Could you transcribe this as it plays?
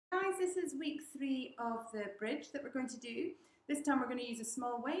this is week 3 of the bridge that we're going to do. This time we're going to use a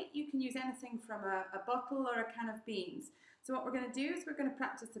small weight. You can use anything from a bottle or a can of beans. So what we're going to do is we're going to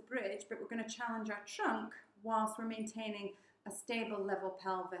practice the bridge, but we're going to challenge our trunk whilst we're maintaining a stable level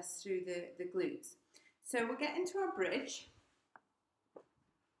pelvis through the glutes. So we'll get into our bridge.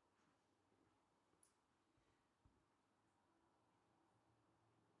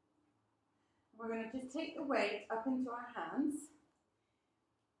 We're going to just take the weight up into our hands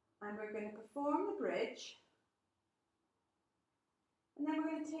and we're going to perform the bridge, and then we're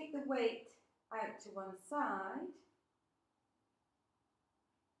going to take the weight out to one side,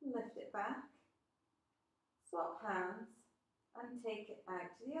 lift it back, swap hands and take it out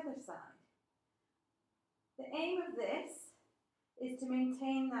to the other side. The aim of this is to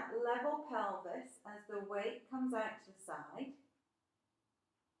maintain that level pelvis as the weight comes out to the side.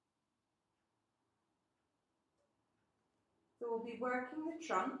 So we'll be working the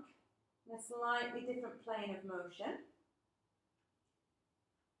trunk in a slightly different plane of motion,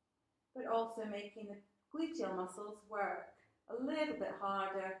 but also making the gluteal muscles work a little bit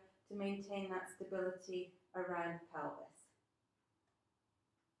harder to maintain that stability around the pelvis.